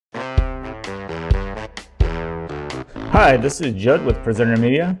Hi, this is Judd with Presenter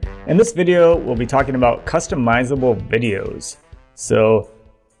Media. In this video, we'll be talking about customizable videos. So,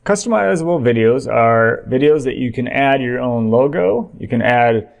 customizable videos are videos that you can add your own logo, you can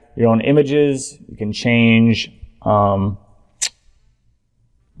add your own images, you can change the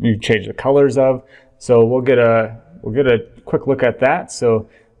colors of. So we'll get a quick look at that. So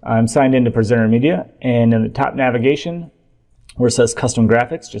I'm signed into Presenter Media, and in the top navigation where it says custom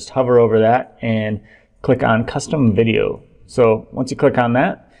graphics, just hover over that and click on custom video. So once you click on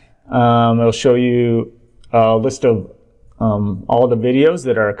that, it'll show you a list of all the videos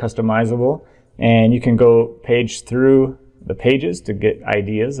that are customizable, and you can go page through the pages to get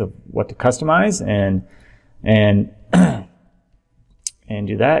ideas of what to customize and and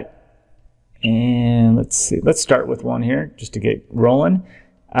do that. And let's see, let's start with one here just to get rolling.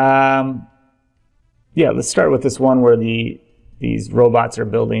 Yeah, let's start with this one where these robots are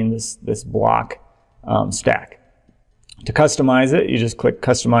building this block stack. To customize it, you just click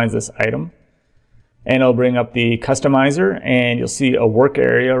customize this item, and it'll bring up the customizer, and you'll see a work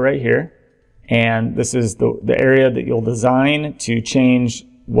area right here, and this is the area that you'll design to change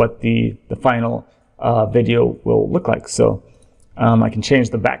what the final video will look like. So I can change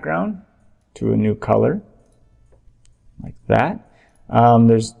the background to a new color like that.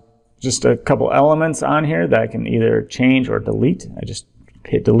 There's just a couple elements on here that I can either change or delete. I just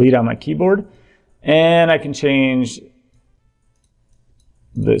hit delete on my keyboard, and I can change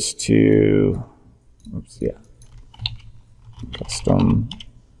this to,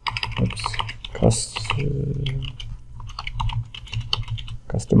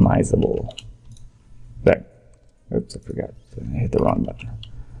 customizable. There. Oops, I forgot. I hit the wrong button.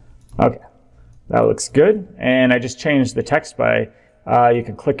 Okay, that looks good. And I just changed the text by, you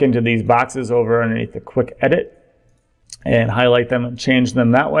can click into these boxes over underneath the quick edit and highlight them and change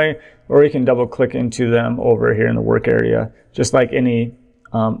them that way, or you can double click into them over here in the work area, just like any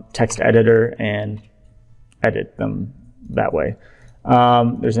text editor, and edit them that way.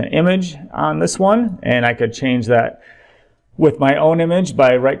 There's an image on this one, and I could change that with my own image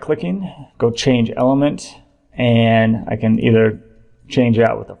by right-clicking, go change element, and I can either change it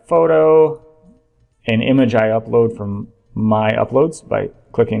out with a photo, an image I upload from my uploads by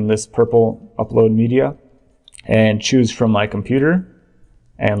clicking this purple upload media, and choose from my computer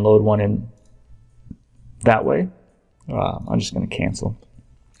and load one in that way. I'm just going to cancel.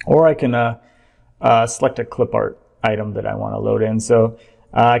 Or I can select a clip art item that I want to load in. So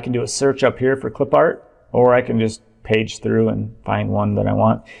I can do a search up here for clip art, or I can just page through and find one that I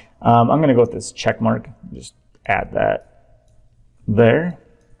want. I'm going to go with this check mark, just add that there.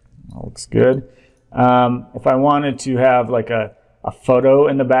 That looks good. If I wanted to have like a photo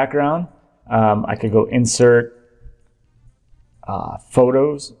in the background, I could go insert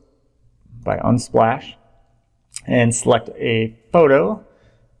photos by Unsplash and select a photo.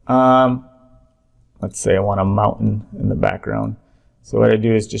 Let's say I want a mountain in the background. So what I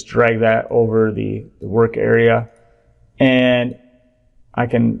do is just drag that over the work area, and I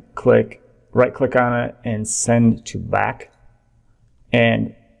can right click on it and send to back,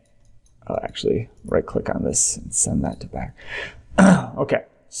 and actually right click on this and send that to back. Okay,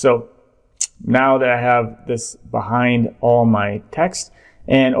 so now that I have this behind all my text,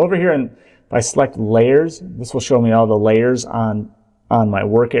 and over here, if I select layers, this will show me all the layers on my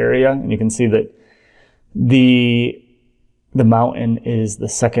work area, and you can see that the mountain is the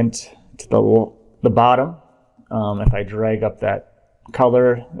second to the bottom. If I drag up that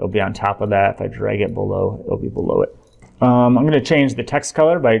color, it'll be on top of that. If I drag it below, it'll be below it. I'm going to change the text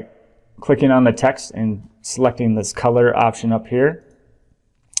color by clicking on the text and selecting this color option up here,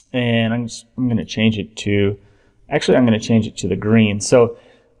 and I'm going to change it to, actually I'm going to change it to the green. So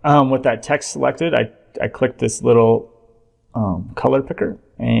with that text selected, I click this little color picker,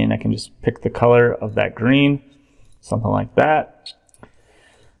 and I can just pick the color of that green, something like that.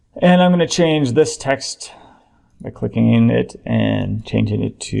 And I'm going to change this text by clicking it and changing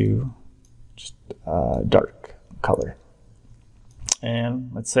it to just dark color. And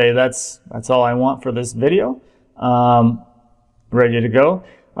let's say that's all I want for this video. Ready to go.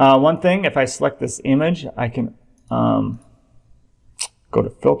 One thing, if I select this image, I can go to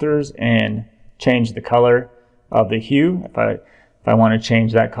filters and change the color of the hue if I want to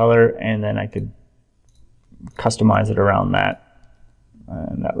change that color, and then I could customize it around that,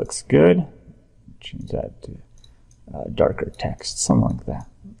 and that looks good. Change that to darker text, something like that.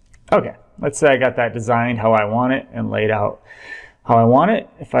 Okay, let's say I got that designed how I want it and laid out how I want it.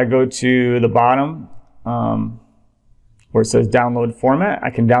 If I go to the bottom where it says download format, I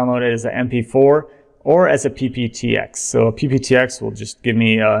can download it as an MP4 or as a PPTX. So a PPTX will just give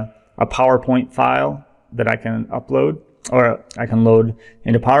me a PowerPoint file that I can upload, or I can load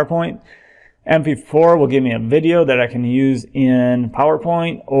into PowerPoint. MP4 will give me a video that I can use in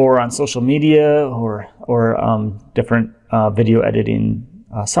PowerPoint or on social media or different video editing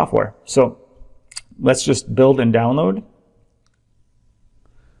software. So let's just build and download.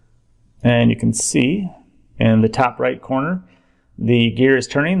 And you can see in the top right corner, the gear is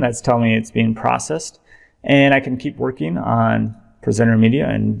turning. That's telling me it's being processed. And I can keep working on Presenter Media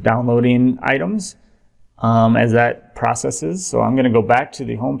and downloading items as that processes. So I'm going to go back to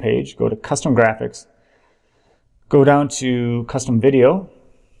the home page, go to Custom Graphics, go down to Custom Video,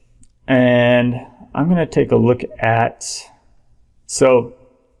 and I'm going to take a look at, so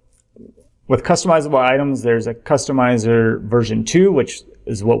with customizable items, there's a Customizer version 2, which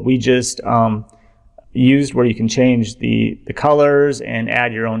is what we just used, where you can change the colors and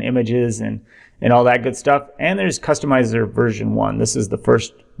add your own images and all that good stuff. And there's Customizer version 1. This is the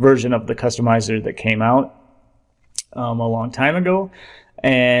first version of the Customizer that came out a long time ago.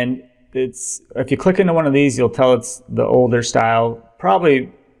 And it's, if you click into one of these, you'll tell it's the older style,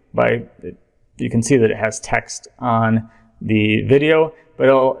 probably by, you can see that it has text on the video, but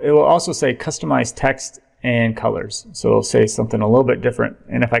it will also say customize text and colors. So it'll say something a little bit different.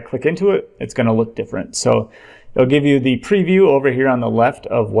 And if I click into it, it's going to look different. So it'll give you the preview over here on the left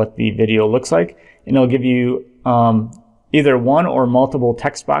of what the video looks like. And it'll give you either one or multiple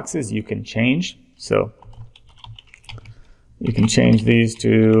text boxes you can change. So you can change these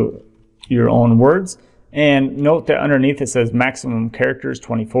to your own words. And note that underneath it says maximum characters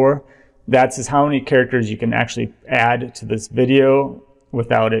 24. That's just how many characters you can actually add to this video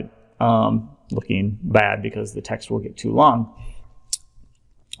without it looking bad, because the text will get too long.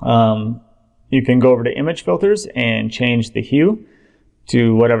 You can go over to image filters and change the hue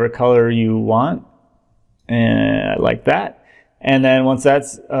to whatever color you want, and like that. And then once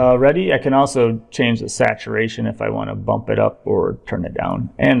that's ready, I can also change the saturation if I want to bump it up or turn it down,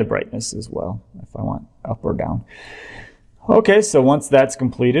 and the brightness as well if I want up or down. Okay, so once that's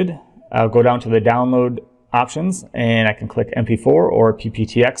completed, I'll go down to the download options and I can click MP4 or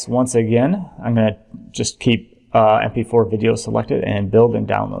PPTX. Once again, I'm going to just keep MP4 video selected and build and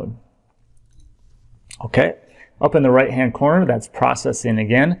download. Okay, up in the right hand corner, that's processing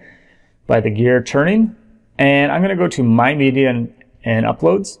again by the gear turning. And I'm going to go to My Media and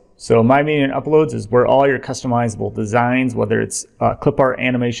Uploads. So My Media and Uploads is where all your customizable designs, whether it's clip art,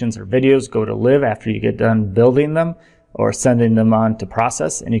 animations, or videos, go to live after you get done building them or sending them on to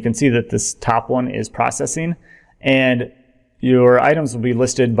process. And you can see that this top one is processing, and your items will be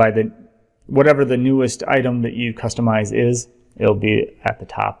listed by whatever the newest item that you customize is. It'll be at the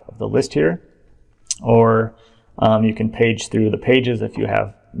top of the list here. Or you can page through the pages if you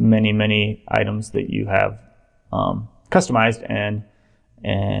have many items that you have customized and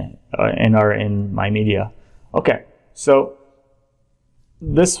are in My Media. Okay, so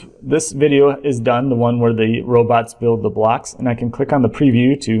this video is done, the one where the robots build the blocks, and I can click on the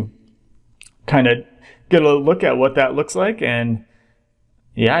preview to kind of get a look at what that looks like. And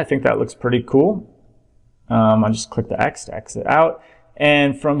yeah, I think that looks pretty cool. I'll just click the X to exit out,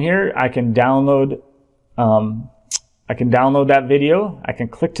 and from here I can download that video. I can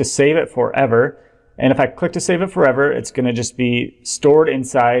click to save it forever, and if I click to save it forever, it's going to just be stored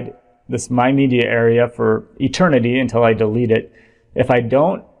inside this My Media area for eternity until I delete it. If I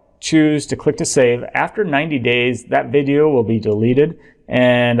don't choose to click to save, after 90 days, that video will be deleted,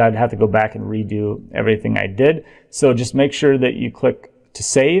 and I'd have to go back and redo everything I did. So just make sure that you click to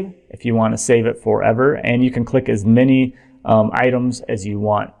save if you want to save it forever, and you can click as many items as you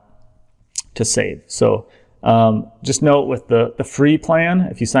want to save. So just note with the free plan,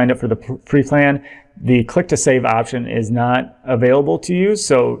 if you signed up for the free plan, the click to save option is not available to you.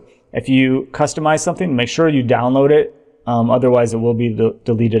 So if you customize something, make sure you download it. Otherwise, it will be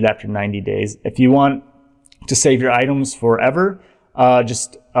deleted after 90 days. If you want to save your items forever,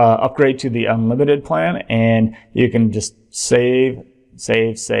 just upgrade to the unlimited plan, and you can just save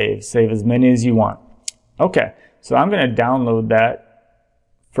as many as you want. Okay, so I'm going to download that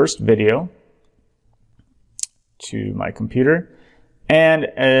first video to my computer. And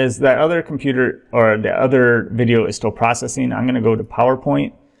as that other computer or the other video is still processing, I'm going to go to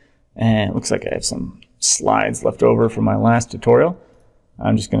PowerPoint, and it looks like I have some slides left over from my last tutorial.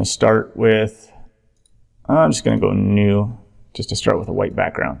 I'm just going to start with, I'm just going to go new, just to start with a white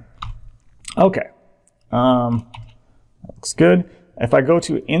background. Okay, that looks good. If I go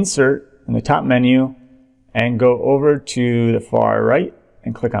to Insert in the top menu and go over to the far right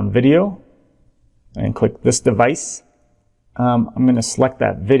and click on Video and click this device, I'm going to select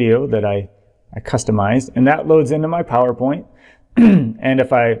that video that I customized, and that loads into my PowerPoint. And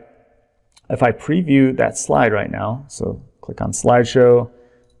if I if I preview that slide right now, so click on slideshow,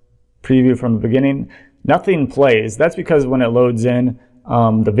 preview from the beginning, nothing plays. That's because when it loads in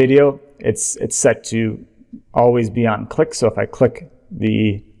the video, it's set to always be on click. So if I click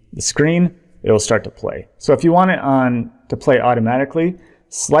the screen, it'll start to play. So if you want it to play automatically,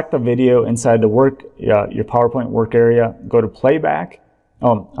 select the video inside the your PowerPoint work area, go to playback.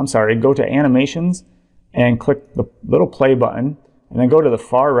 Oh, I'm sorry, go to animations and click the little play button, and then go to the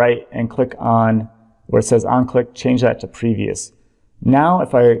far right and click on where it says on click, change that to previous. Now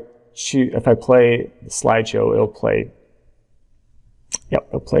if I play the slideshow, it'll play. Yep,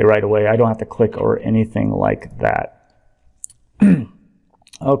 it'll play right away. I don't have to click or anything like that.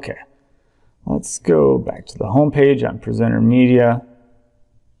 Okay, let's go back to the home page on Presenter Media.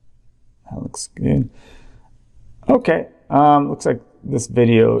 That looks good. Okay, looks like this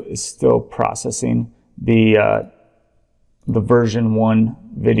video is still processing the version 1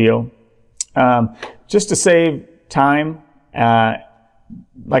 video. Just to save time,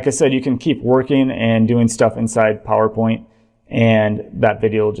 like I said, you can keep working and doing stuff inside PowerPoint, and that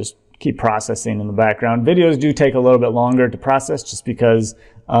video will just keep processing in the background. Videos do take a little bit longer to process just because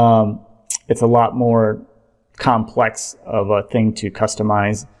it's a lot more complex of a thing to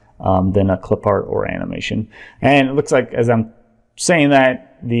customize than a clip art or animation. And it looks like, as I'm saying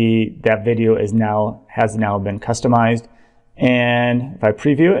that, that video has now been customized. And if I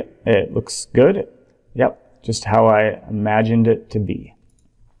preview it, it looks good. Yep, just how I imagined it to be.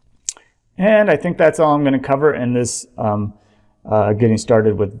 And I think that's all I'm going to cover in this getting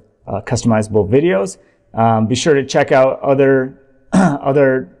started with customizable videos. Be sure to check out other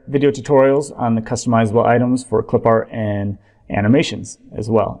video tutorials on the customizable items for clip art and animations as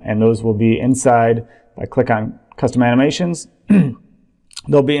well. And those will be inside. If I click on custom animations,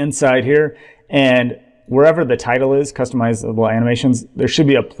 they'll be inside here. And wherever the title is, customizable animations, there should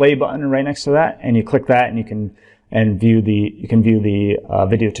be a play button right next to that. And you click that and you can view the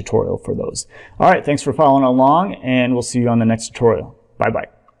video tutorial for those. All right, thanks for following along, and we'll see you on the next tutorial.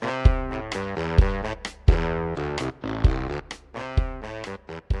 Bye-bye.